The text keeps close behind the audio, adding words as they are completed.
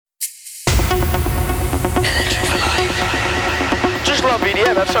love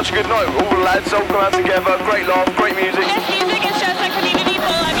VDM, that's such a good night. All the lads all come out together, great laugh, great music. Best music, it shows like community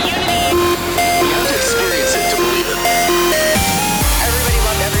full of unity. You have to experience it to believe it. Everybody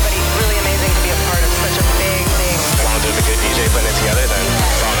loved everybody. Really amazing to be a part of such a big thing. As long as there's a good DJ putting it together, then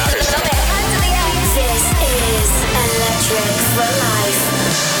that's all that matters. This is Electric for Life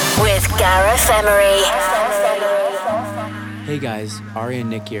with Gareth Emery. Hey guys, Ari and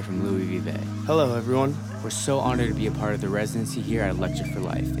Nick here from Louis Vivet. Hello everyone. We're so honored to be a part of the residency here at Electric for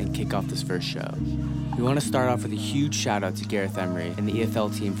Life and kick off this first show. We want to start off with a huge shout out to Gareth Emery and the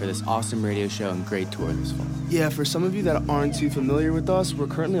EFL team for this awesome radio show and great tour this fall. Yeah, for some of you that aren't too familiar with us, we're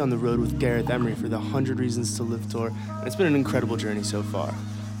currently on the road with Gareth Emery for the 100 Reasons to Live tour, and it's been an incredible journey so far.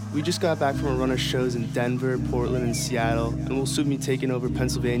 We just got back from a run of shows in Denver, Portland, and Seattle, and we'll soon be taking over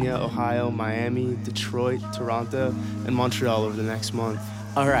Pennsylvania, Ohio, Miami, Detroit, Toronto, and Montreal over the next month.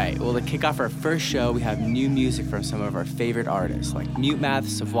 Alright, well to kick off our first show, we have new music from some of our favorite artists like Mute Math,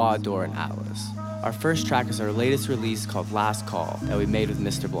 Savoie Adore, and Atlas. Our first track is our latest release called Last Call that we made with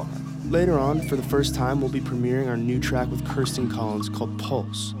Mr. Blonde. Later on, for the first time, we'll be premiering our new track with Kirsten Collins called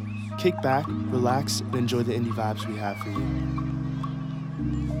Pulse. Kick back, relax, and enjoy the indie vibes we have for you.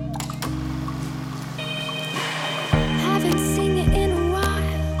 Haven't seen you in a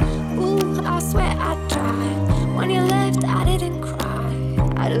while. Ooh, I swear I tried. When you left, I didn't cry.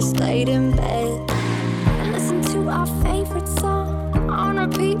 I just laid in bed and listened to our favorite song on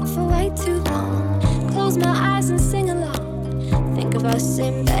repeat for way too long. Close my eyes and sing along. Think of us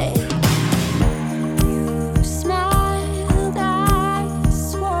in bed. You smiled, I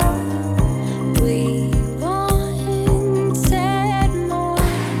swore we wanted more.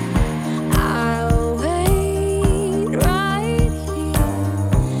 I'll wait right here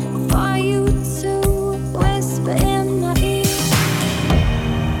for you to whisper in my ear.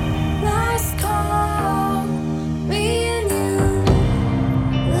 Last call, me and you.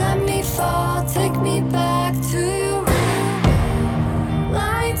 Let me fall, take me back to your room.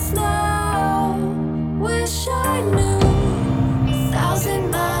 Lights low, wish I knew. 1,000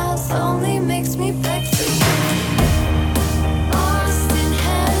 miles only makes me beg for you. Lost in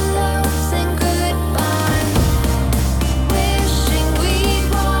hellos and goodbyes, wishing we'd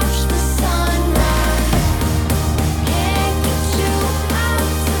watch the sunrise. Can't get you out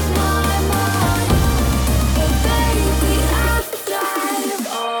of my mind, but baby I've died of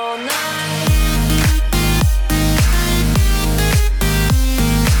all night.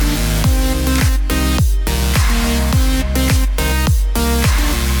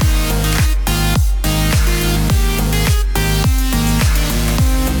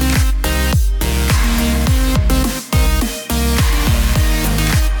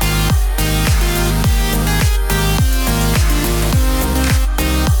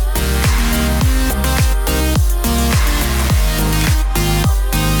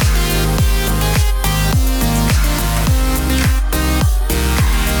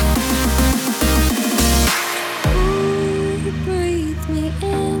 Ooh, breathe me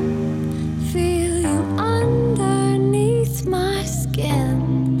in, feel you underneath my skin.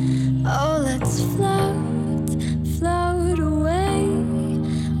 Oh, let's float away.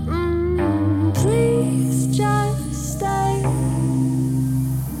 Please just stay.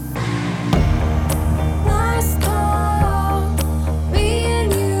 Last call, me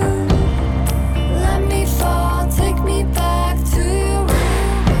and you. Let me fall, take me back to your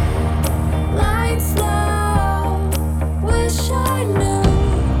room. Lights low, wish I knew.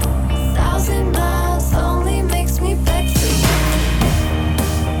 1,000 miles only makes me beg for you.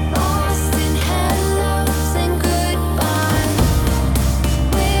 Lost in hellos and goodbyes,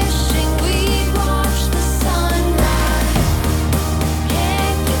 wishing we'd watch the sunrise.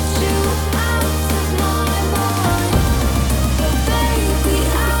 Can't get you out of my mind, but baby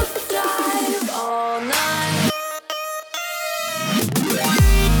I've died of all night.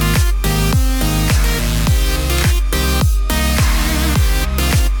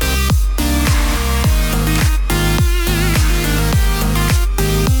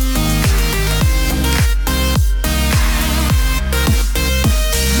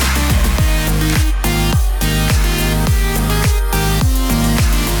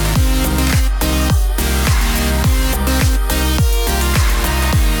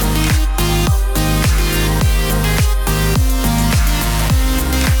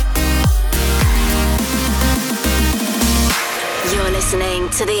 You're listening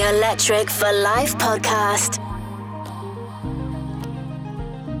to the Electric for Life podcast.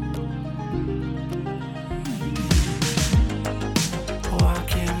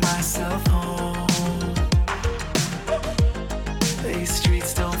 Walking myself home. These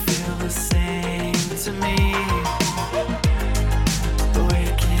streets don't feel the same to me.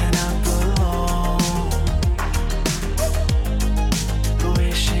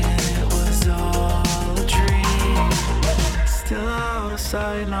 out of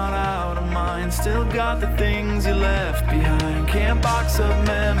sight, not out of mind. Still got the things you left behind. Can't box up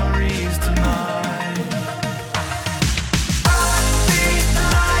memories tonight. I'd be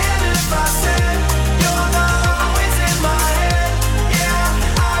lying if I said you're not always in my head.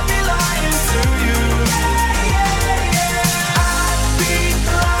 Yeah, I'd be lying to you. I'd be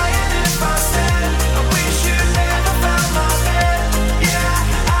lying if I said I wish you never found my bed. Yeah,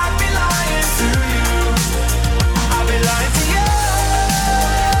 I'd be lying to you. I'd be lying to you.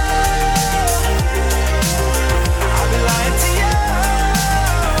 I'd be lying to you.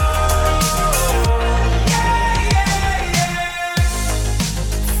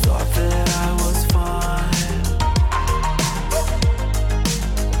 Thought that I was fine.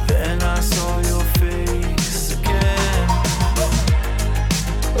 Then I saw your face again.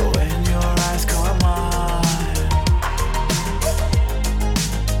 When your eyes caught mine,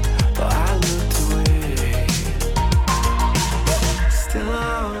 but I looked away. Still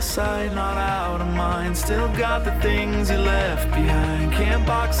out of sight, not out of mind. Still got the things you left behind. Can't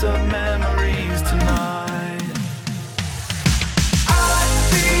box up memories tonight. I'd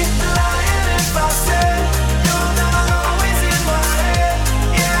be lying if I said you're not always in my head.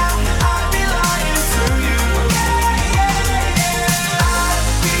 Yeah, I'd be lying to you. I'd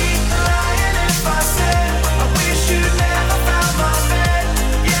be lying if I said I wish you never found my bed.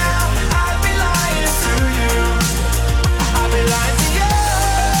 Yeah, I'd be lying to you. I'd be lying to you.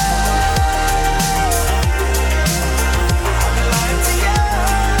 I'd be lying to you.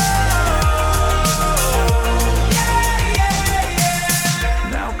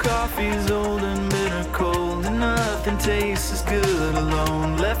 Now coffee's old and bitter cold, and nothing tastes as good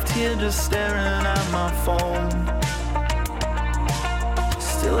alone. Left here just staring at my phone.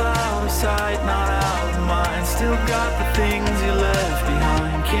 Still out of sight, not out of mind. Still got the things you left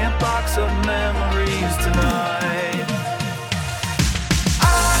behind. Can't box up memories tonight.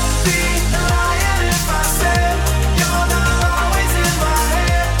 I'd be lying if I said you're not always in my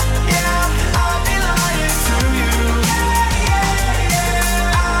head. Yeah, I'd be lying to you.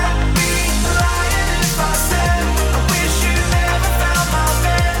 I'd be lying if I said I wish you never found my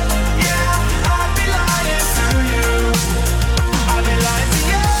bed. Yeah, I'd be lying to you. I'd be lying to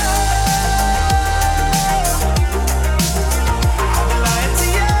you. I'd be lying to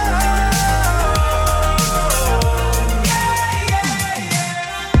you.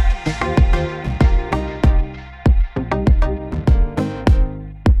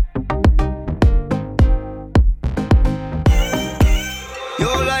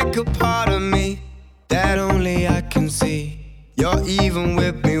 You're like a part of me that only I can see. You're even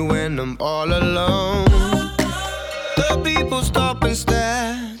with me when I'm all alone. The people stop and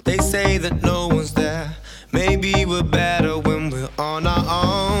stare. They say that no one's there. Maybe we're better when we're on our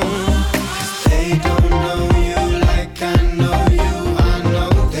own. 'Cause they don't know you like I know you. I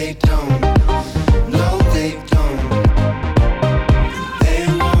know they don't. No, they don't. They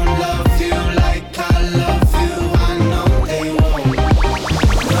won't love you like I love you. I know they won't.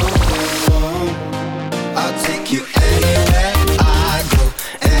 No, they won't. I'll take you anywhere I go,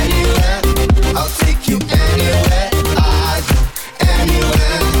 anywhere. I'll take you anywhere I go,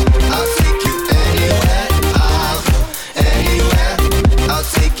 anywhere. I'll take you anywhere I go, anywhere. I'll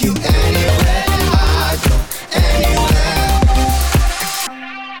take you anywhere I go, anywhere.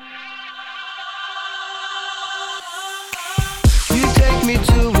 You take me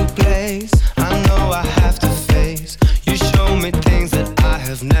to a place I know I have to face. You show me things that I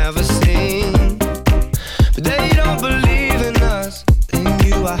have never seen. But they don't believe in us. In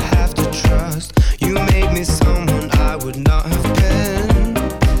you I have to trust. You made me someone I would not have been.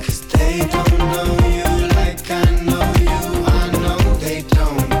 'Cause they don't know you like I know you. I know they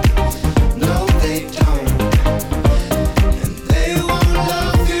don't. No, they don't. And they won't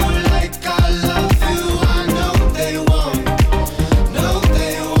love you like I love you. I know they won't. No,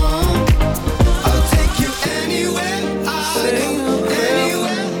 they won't. I'll take you anywhere I go,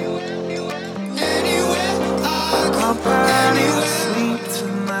 anywhere. Anywhere I go, anywhere. Sleep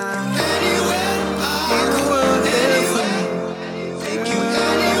tonight. Anywhere I go, anywhere. Take you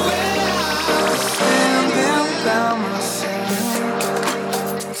anywhere I go. Standing by my side.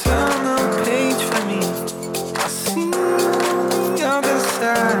 Turn the page for me. I see the other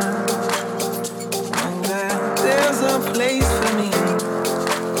side. And there's a place for me,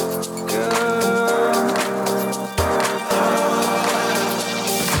 girl.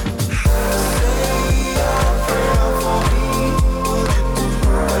 Say a prayer for me. Would you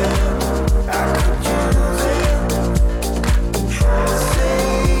do it? I could use it. Say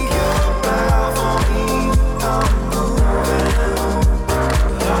goodbye for me. I'm moving.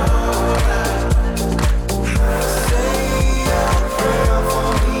 Say a prayer.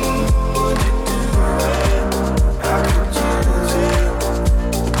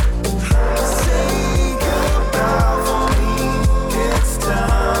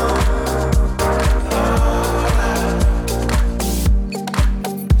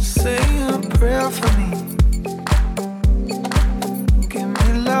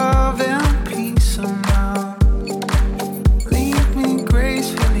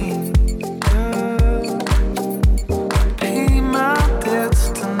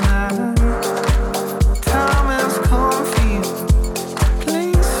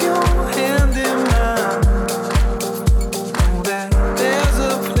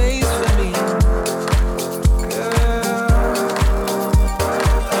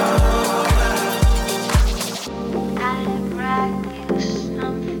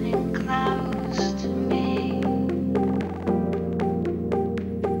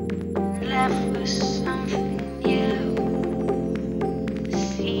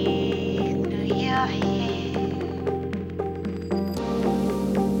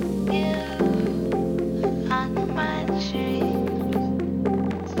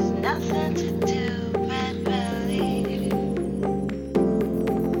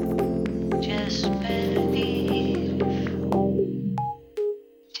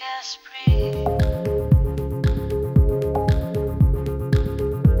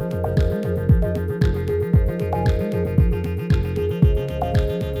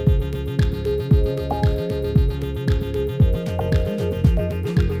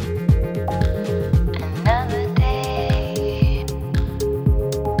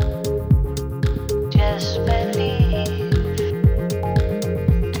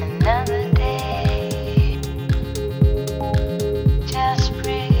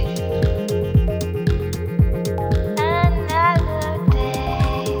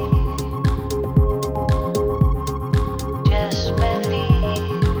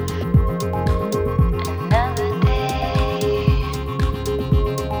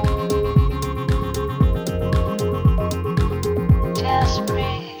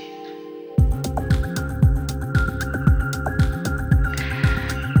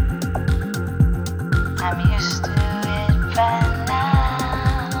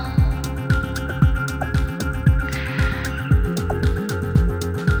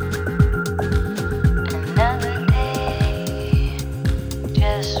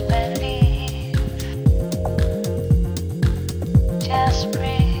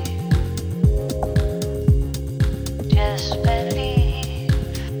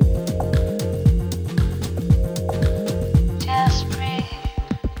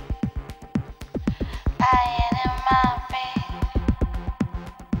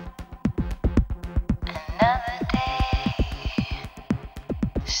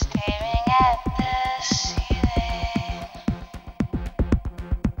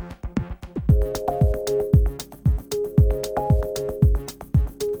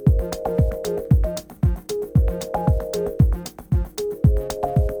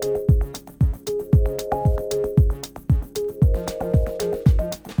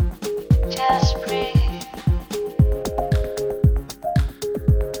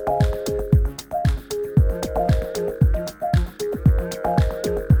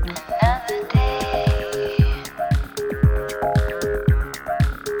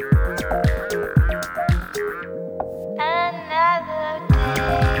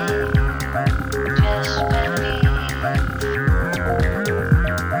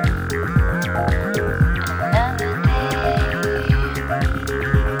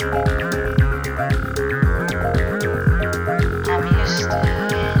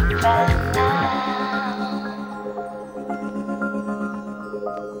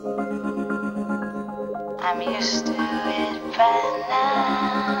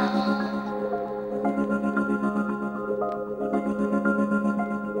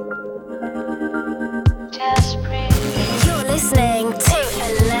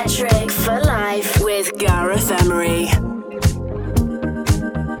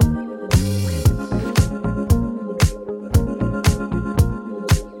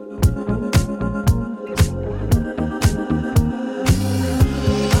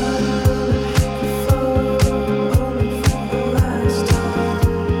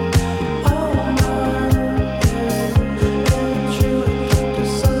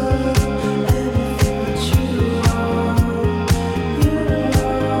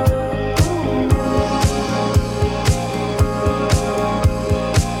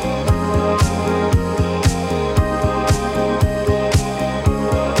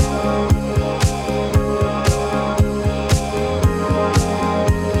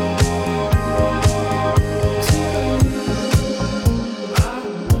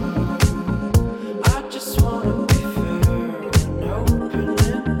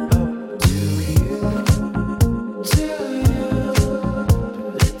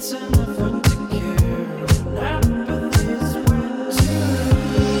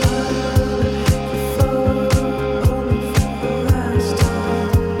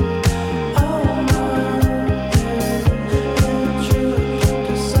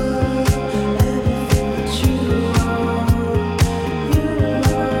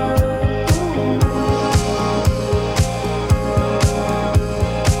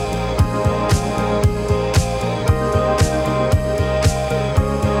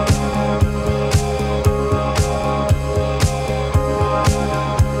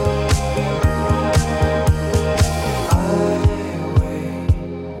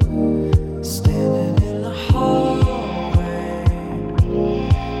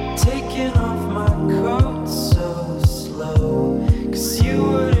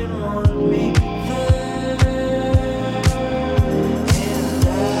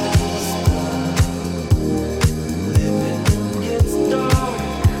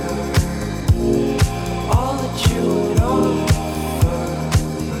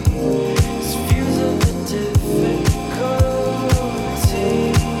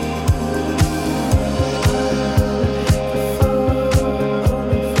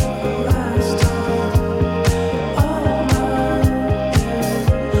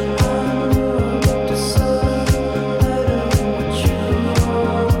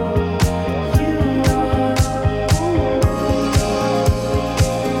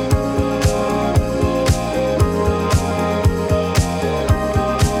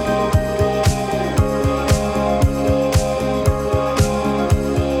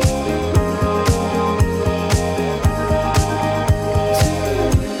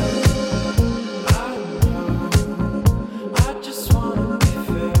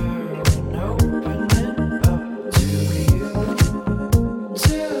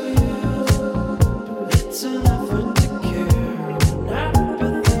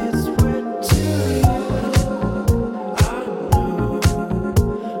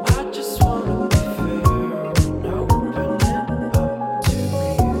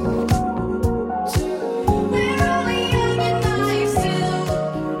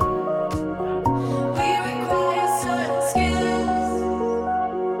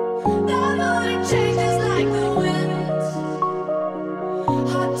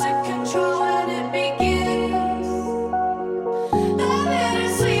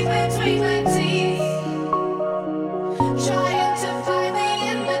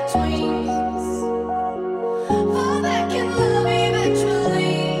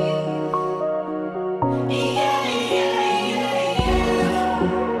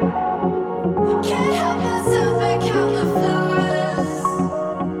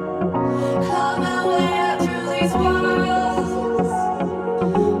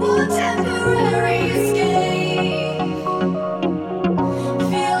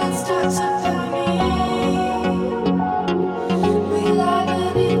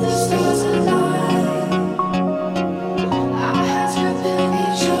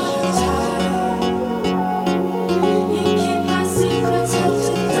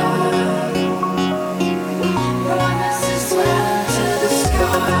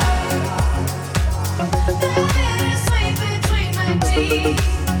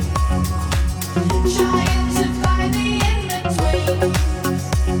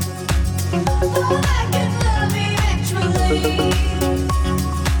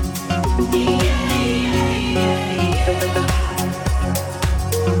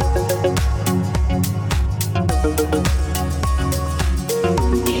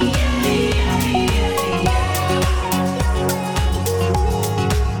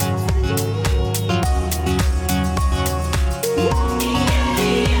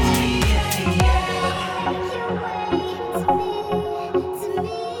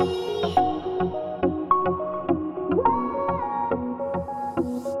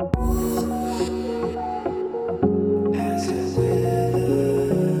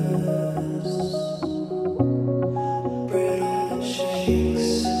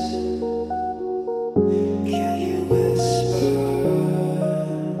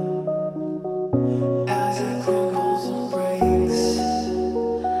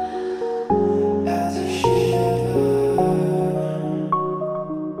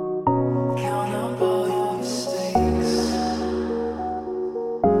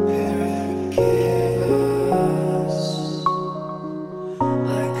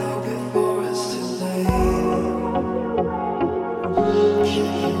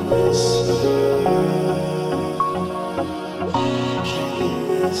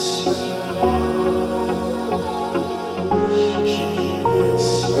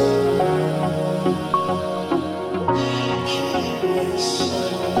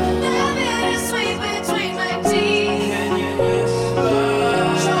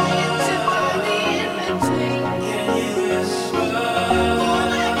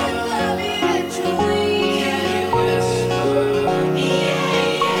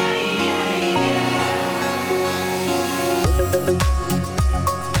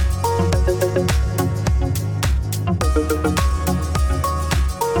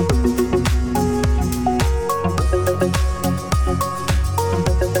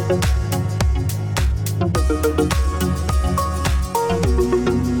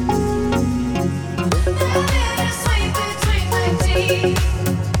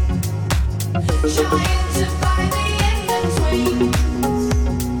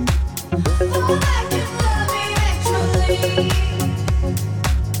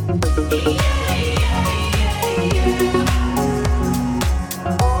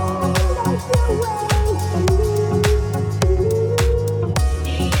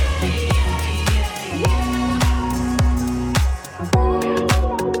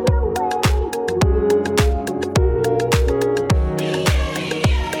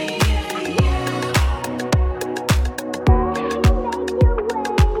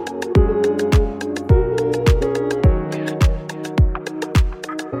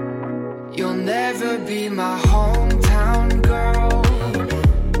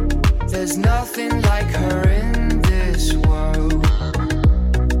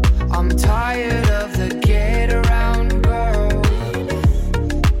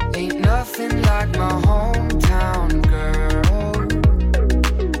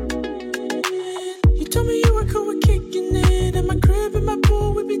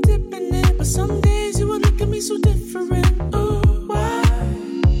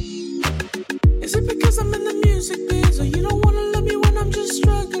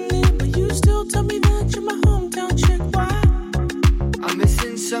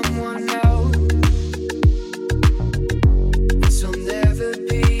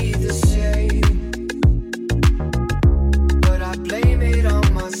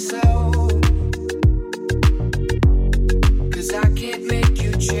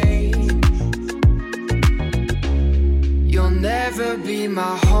 Be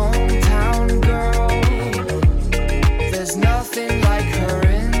my hometown girl. There's nothing like her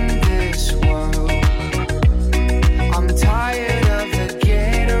in this world. I'm tired of the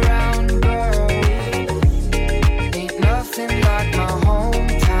get around girl. Ain't nothing like my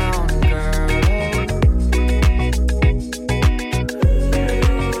hometown girl.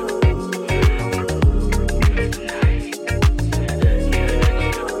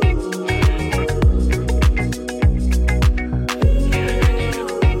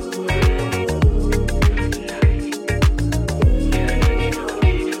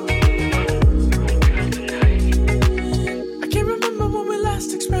 I can't remember when we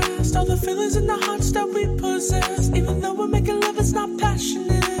last expressed all the feelings in the hearts that we possess. Even though we're making love, it's not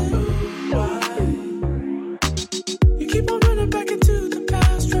passionate. Why? You keep on running back into the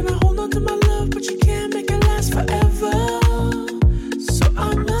past, trying to hold on to my love, but you can't make it last forever. So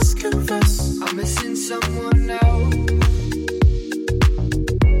I must confess, I'm missing someone else.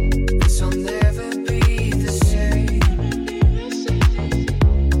 This will never be the same.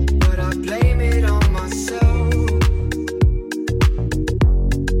 But I blame it on myself.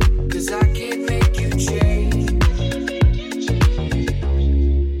 'Cause I can't make you change.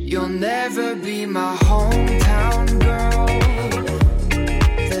 You'll never be my hometown girl.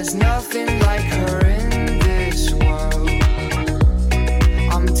 There's nothing like her in this world.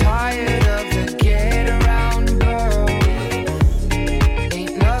 I'm tired of the get around girl.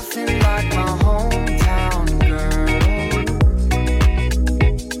 Ain't nothing like my hometown girl.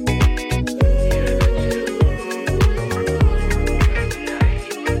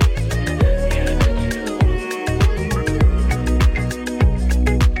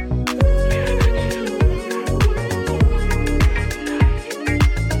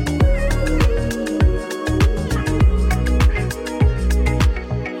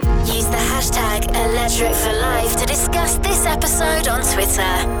 Use the hashtag #ElectricForLife to discuss this episode on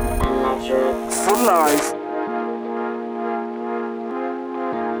Twitter. For life.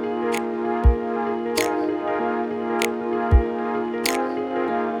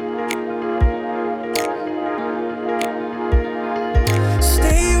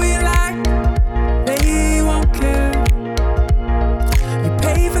 stay where you like, they won't care. You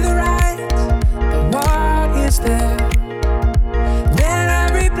pay for the right, but what is there? When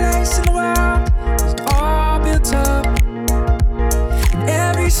every place in the world is all built up, and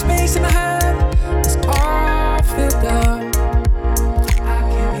every space in my head is all filled up. I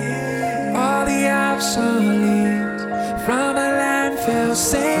can hear all the obsolete from a landfill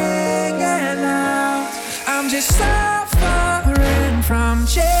singing out. I'm just suffering from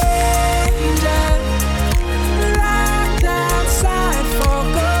changing, locked outside for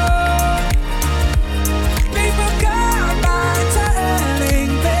good. People gone by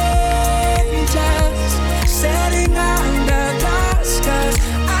turning pages, setting under dust, 'cause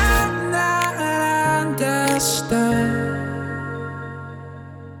I'm not understood.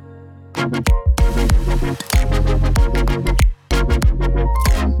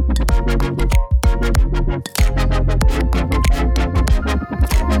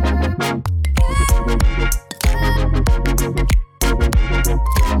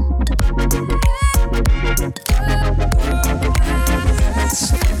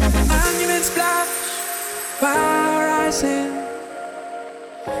 Monuments black, fire rising,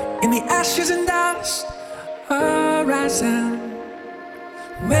 in the ashes and dust, horizon.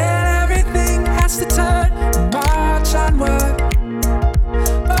 When everything has to turn and march onward,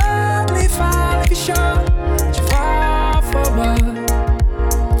 only fall if you're sure that you fall forward.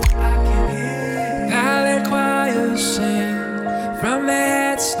 I can hear Gallic choirs sing from the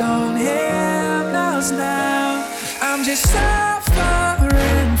headstone hymnals now. I'm just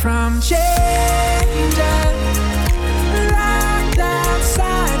suffering from changing, locked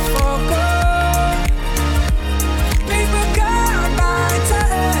outside for good. People gone by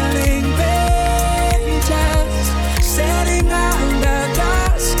turning pages, setting under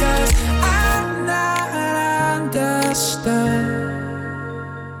dust, 'cause I'm not understood.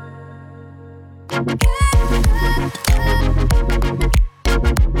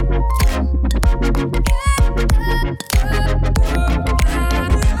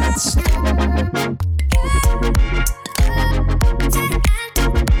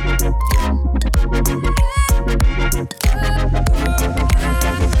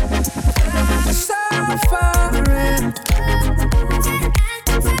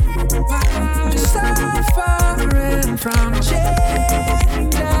 Suffering from changes.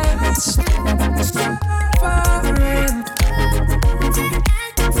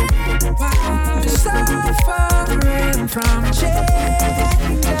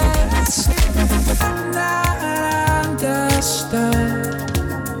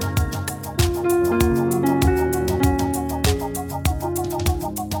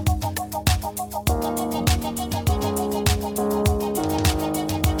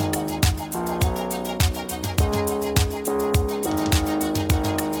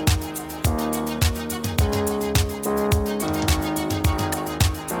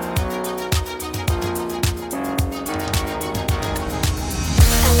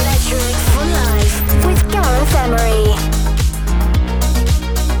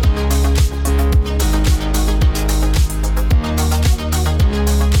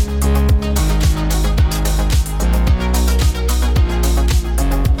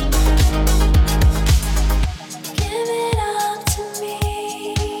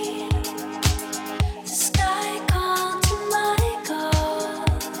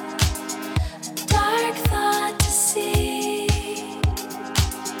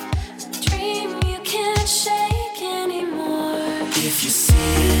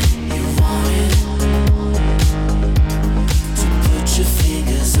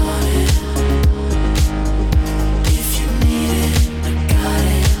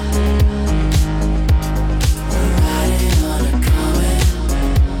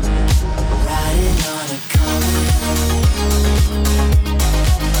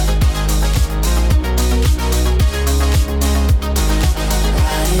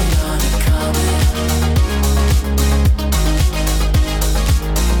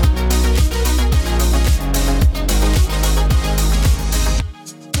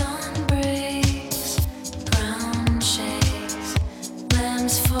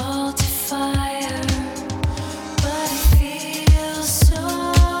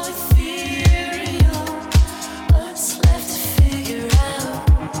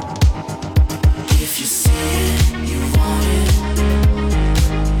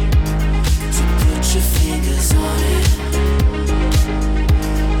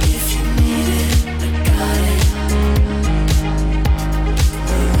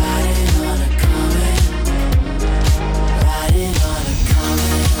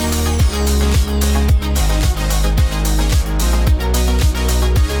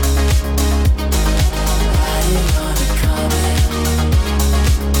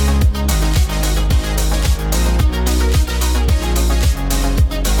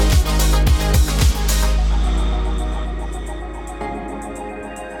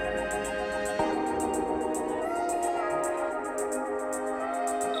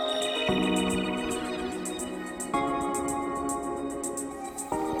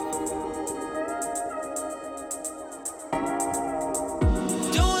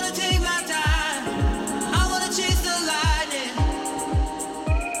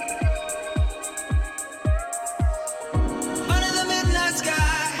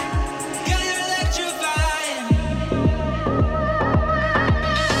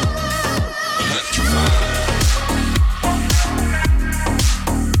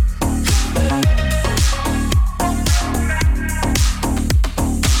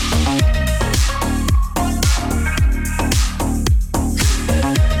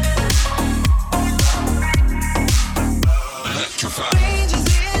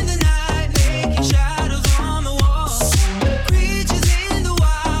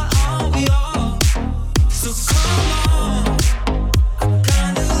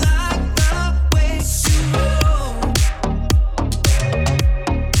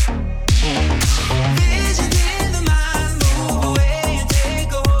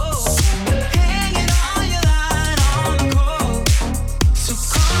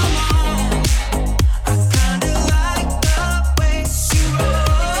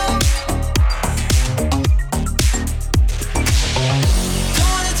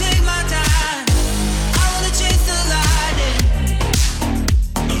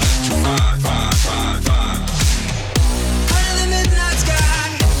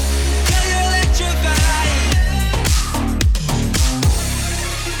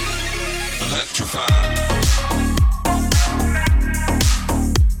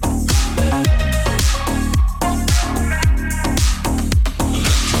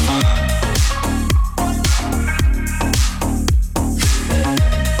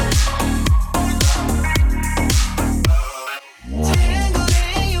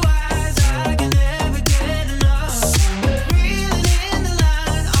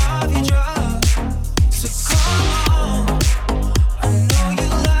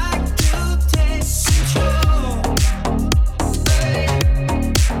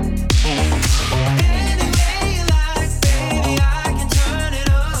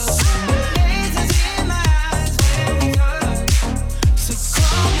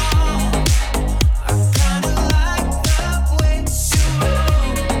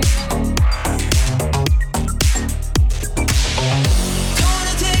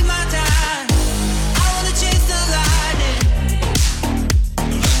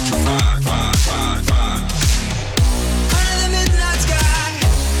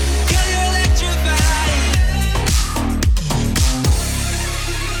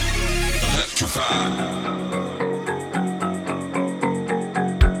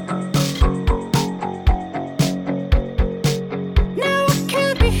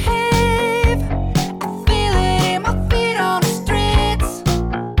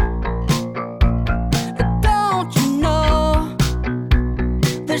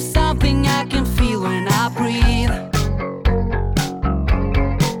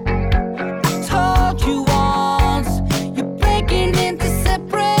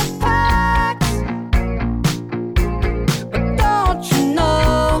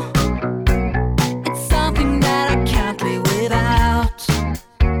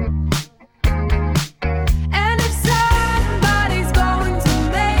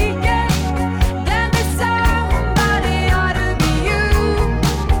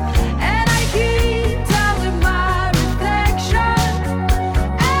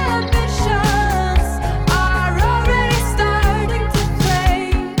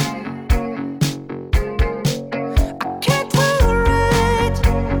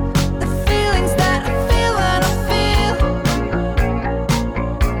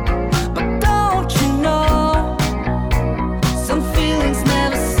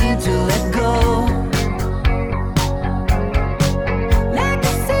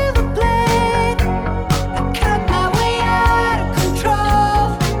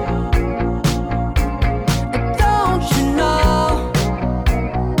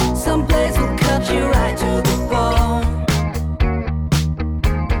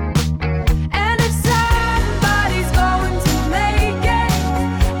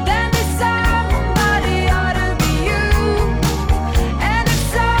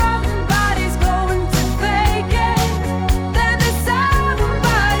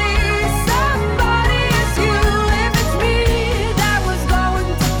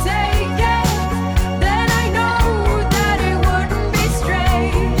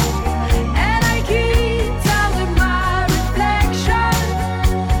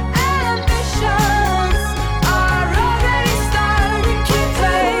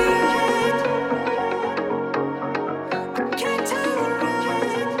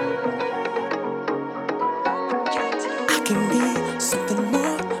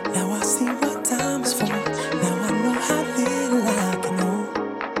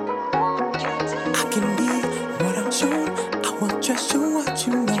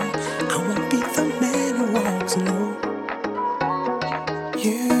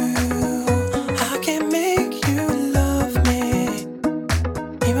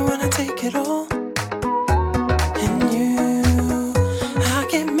 take it all. And you, I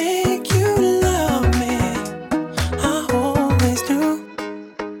can make you love me. I always do.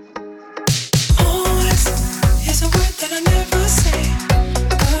 Always is a word that I never say,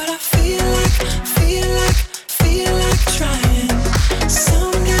 but I feel like trying.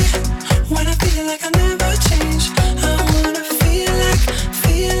 Someday when I feel like I never change, I wanna feel like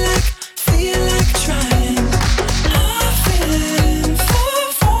trying. I'm feeling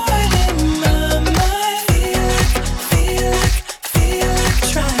forward in my mind. Feel like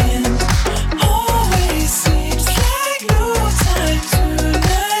trying. Always seems like no time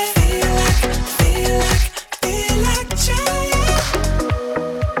tonight. Feel like trying.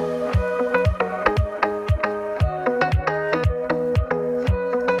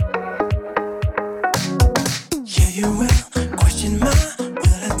 Yeah, you will question my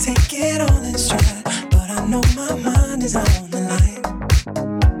will I take it all in stride, but I know my mind is on the line.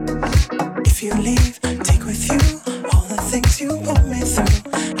 If you leave, take with you all the things you put me through.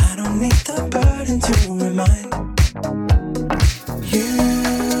 I don't need the burden to remind you.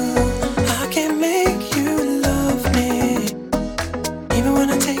 I can make you love me, even when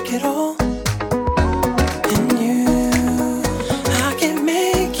I take it all. And you, I can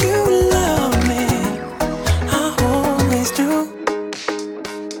make you love me. I always do.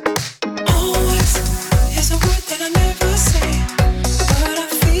 Always is a word that I never say, but I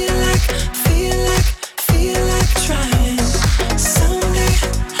feel like trying. Someday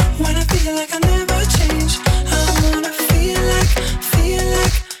when I feel like I never change, I wanna feel like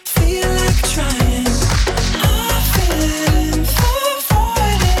trying. I'm feeling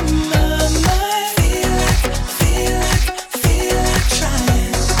forward in my mind. Feel like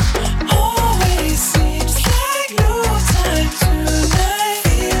trying. Always seems like no time tonight.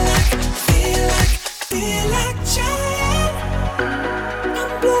 Feel like trying.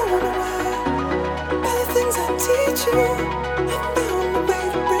 I'm blown away by the things I teach you. I found a way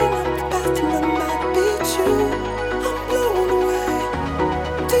to bring up the past and I might beat you. I'm blown away.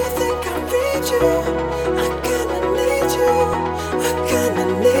 Do you think I read you? I kinda need you. I kinda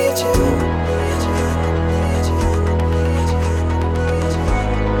need you.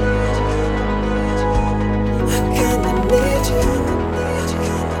 I kinda need you.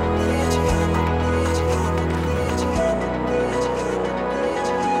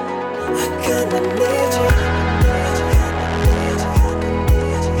 I kinda need you.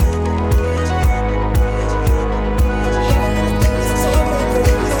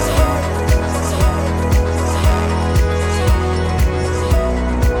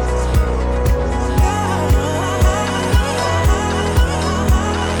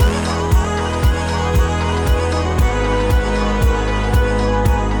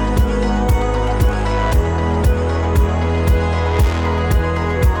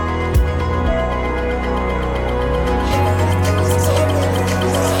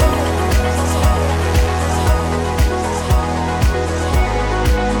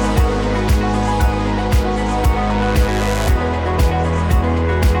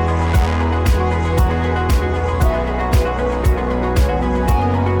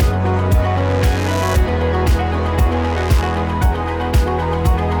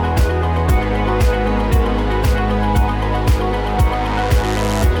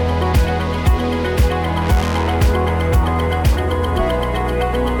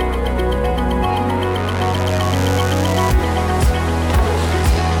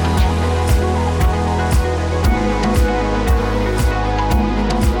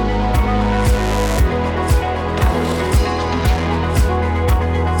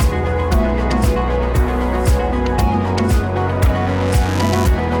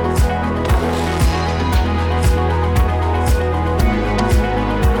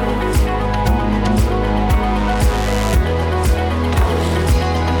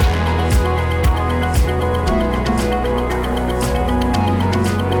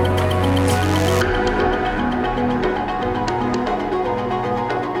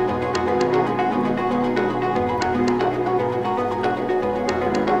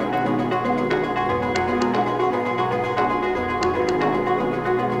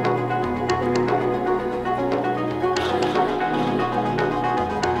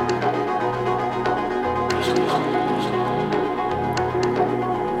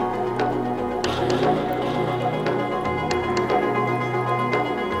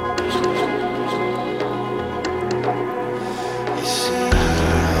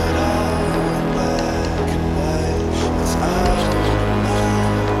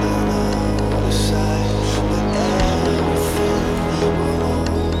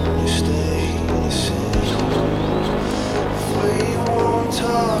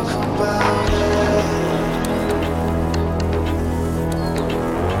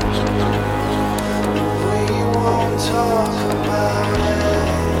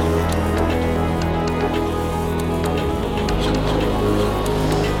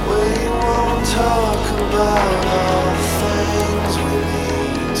 about all the things we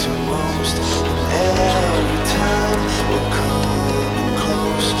need to most. And every time we're coming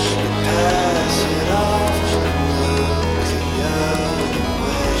close, we pass it off and look the other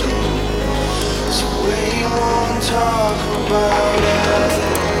way. So we won't talk about it.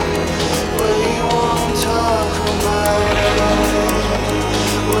 We won't talk about it.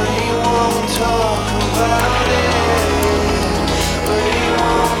 We won't talk about it. We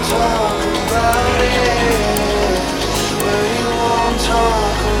won't talk about it. We won't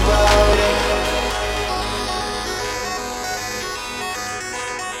talk about it.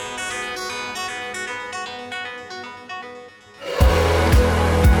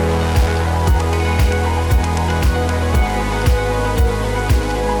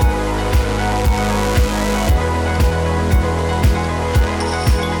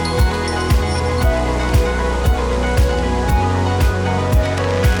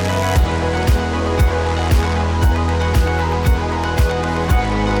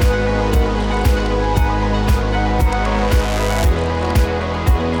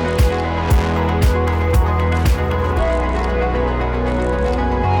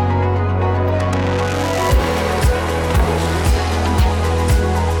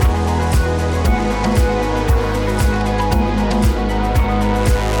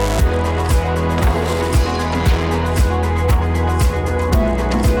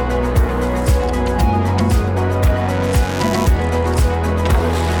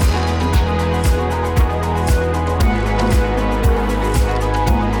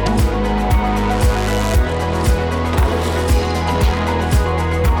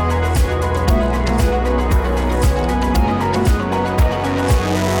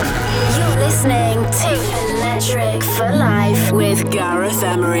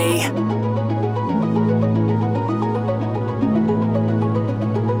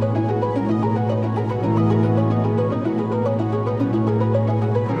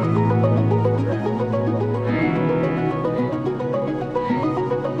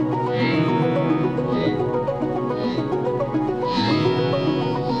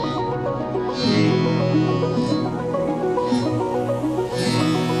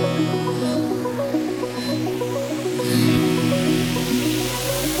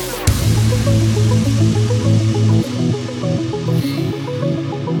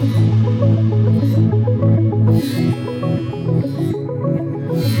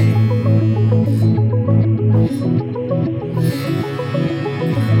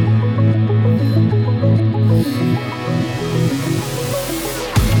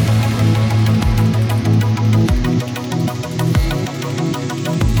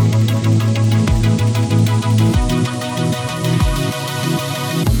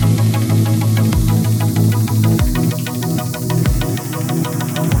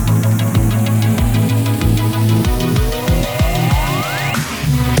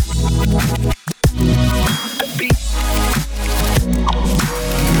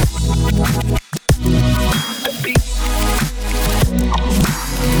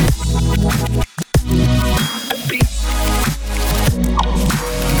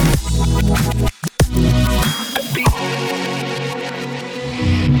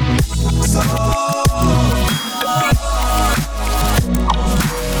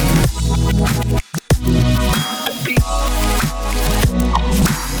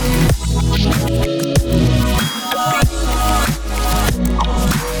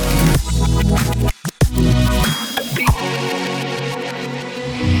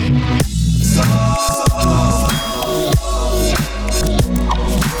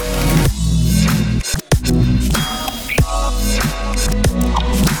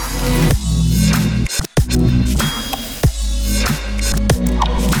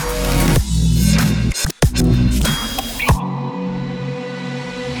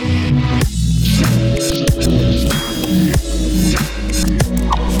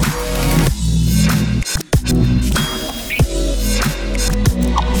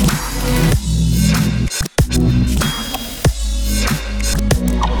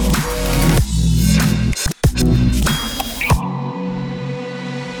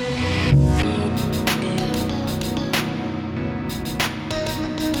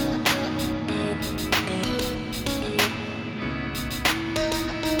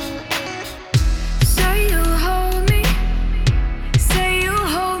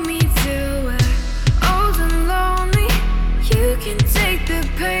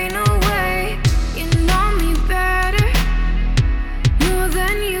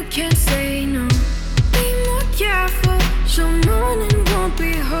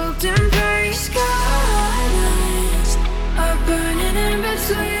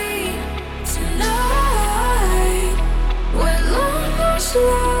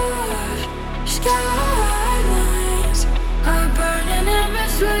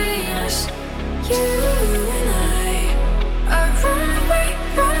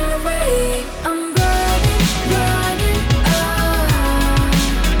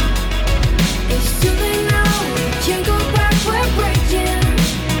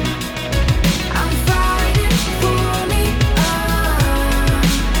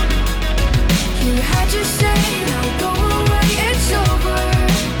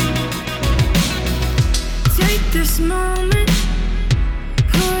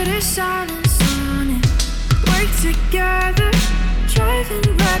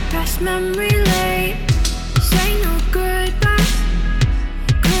 past memory lane. Say no goodbye,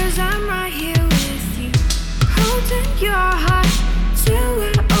 'cause I'm right here with you, holding your heart till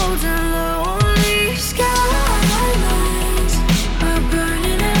we're old and lonely. Skylines are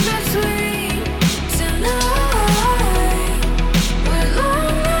burning in between tonight. We're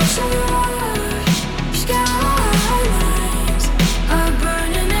long as love. Skylines are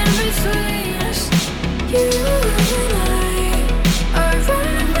burning in between us. You and I are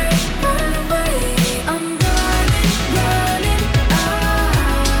running away, running away. I'm running, running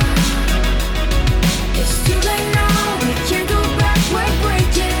out. It's too late now, we can't go back, we're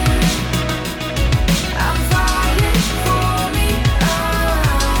breaking. I'm fighting for me.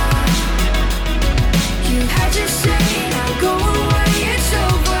 You had to say now go away, it's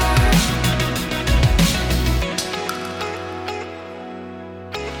over.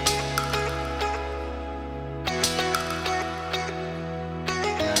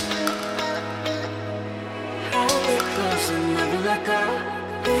 Hold it close and never let go.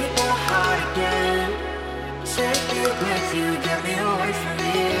 Beat your heart again. Take me with you, get me away from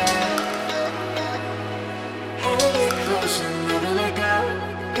here. Hold it close and never let go.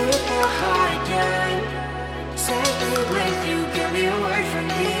 Beat your heart again. Take me with you, get me away from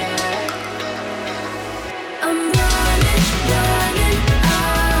here. I'm running, running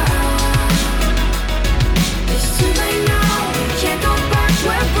out. It's too late now, we can't go back,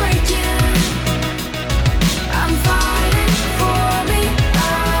 we're breaking. I'm fighting for me.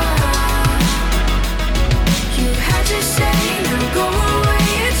 You had to say now go away.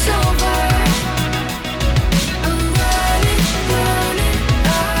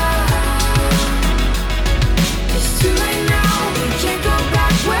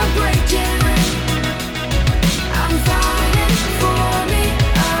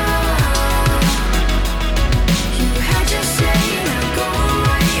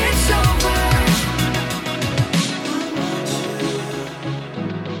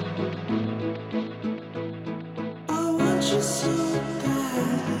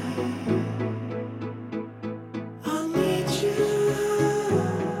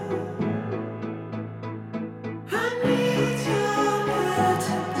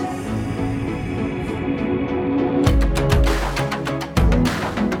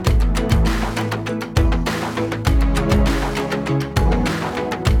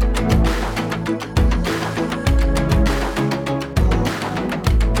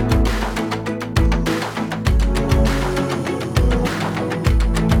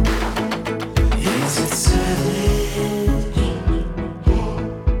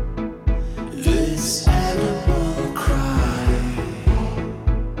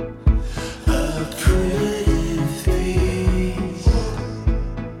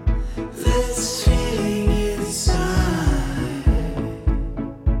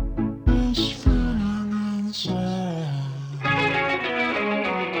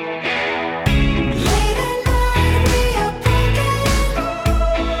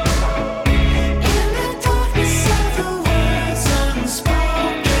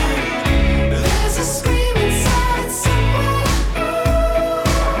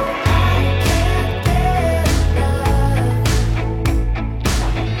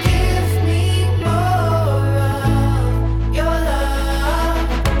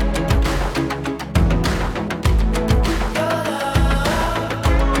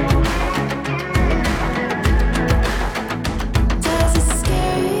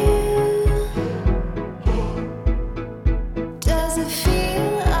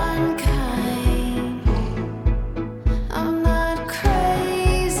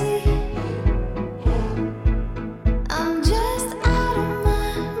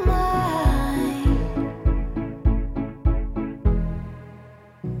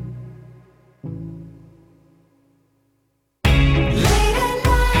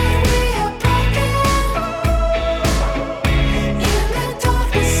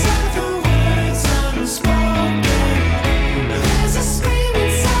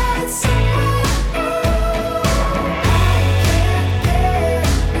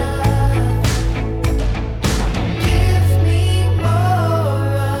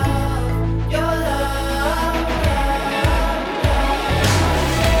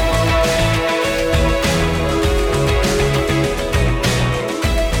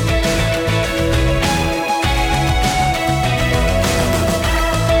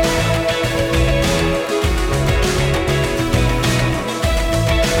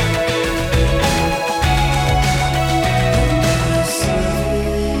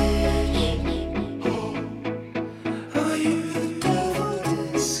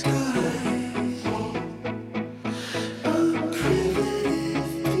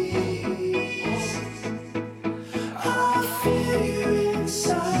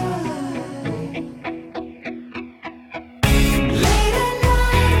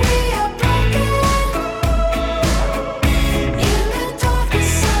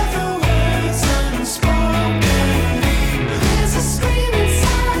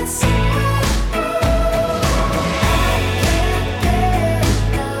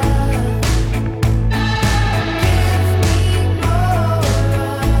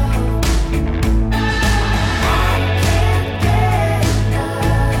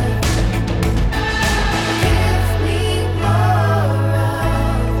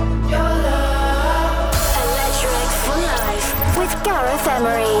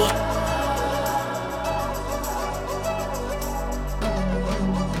 Emery.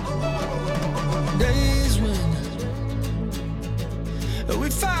 Days when we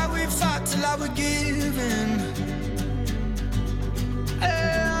fought till I was giving.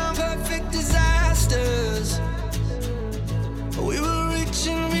 Perfect disasters. We were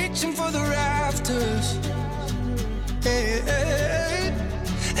reaching for the rafters. Hey.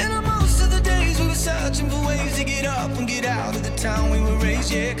 And most of the days we were searching for ways to get up and get out of the town we were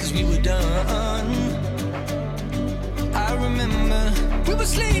raised, yeah, 'cause we were done. I remember we were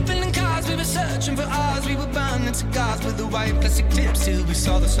sleeping in cars, we were searching for ours, we were burning cigars with the white plastic tips till we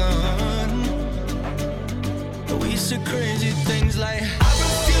saw the sun. We said crazy things like, I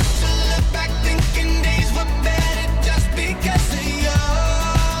refuse to look back thinking days were better just because of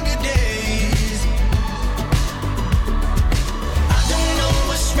younger days. I don't know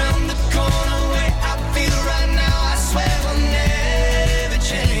what's round the corner, way I feel right now, I swear will never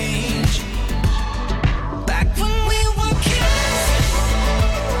change. Back when we were kids,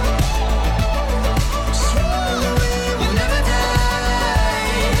 swore we would never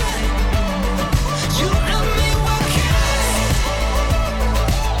die. You and me were kids,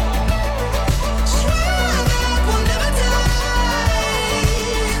 swore that we'll never die.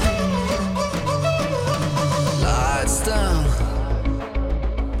 Lights down,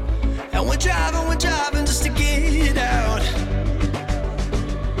 and we're driving just to get out.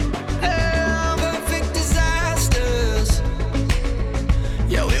 Perfect disasters.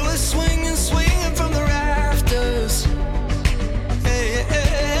 Yeah, we were swinging from the rafters. Hey.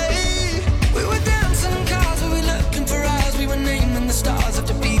 We were dancing in cars, we were looking for ours, we were naming the stars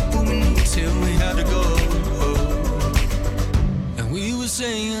after people we knew till we had to go. And we were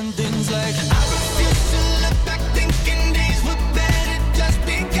saying things like, I refuse to look back thinking days were better just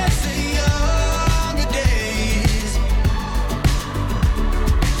because of younger days.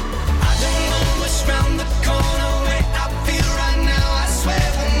 I don't know what's round the corner, way I feel right now, I swear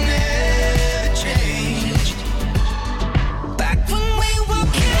will never change. Back when we were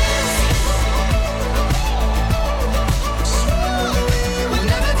kids, swore we would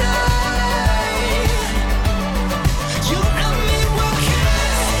never die. You and me were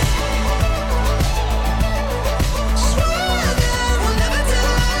kids, swore that we'll never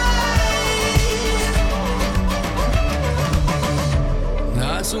die.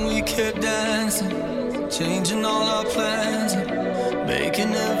 Nights when we kept dancing, changing all our plans,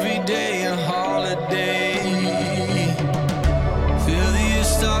 making every day a holiday. Feel the years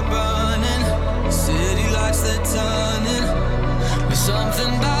start burning, city lights they're turning, but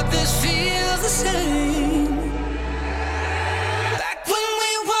something about this feels the same. Back when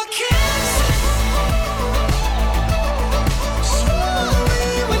we were kids, swore we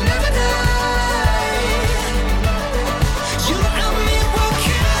would never die. You and me were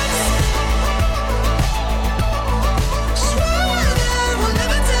kids, swore that we'll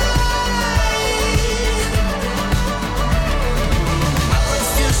never die. I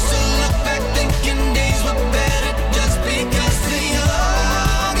refuse to look back thinking days were better just because of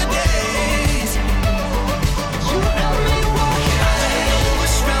younger days. You and me were kids. I don't know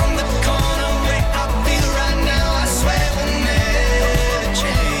what's round the corner, way I feel right now, I swear will never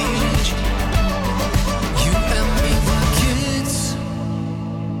change. You and me were kids.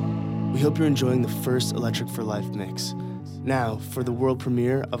 We hope you're enjoying the first Electric for Life mix. Now, for the world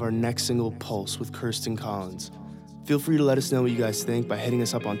premiere of our next single, Pulse, with Kirsten Collins. Feel free to let us know what you guys think by hitting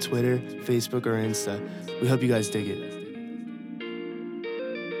us up on Twitter, Facebook, or Insta. We hope you guys dig it.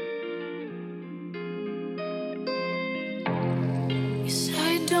 You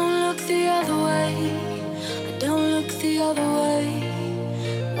say don't look the other way. I don't look the other way.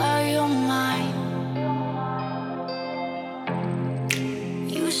 While you're mine.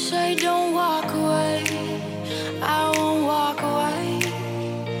 You say don't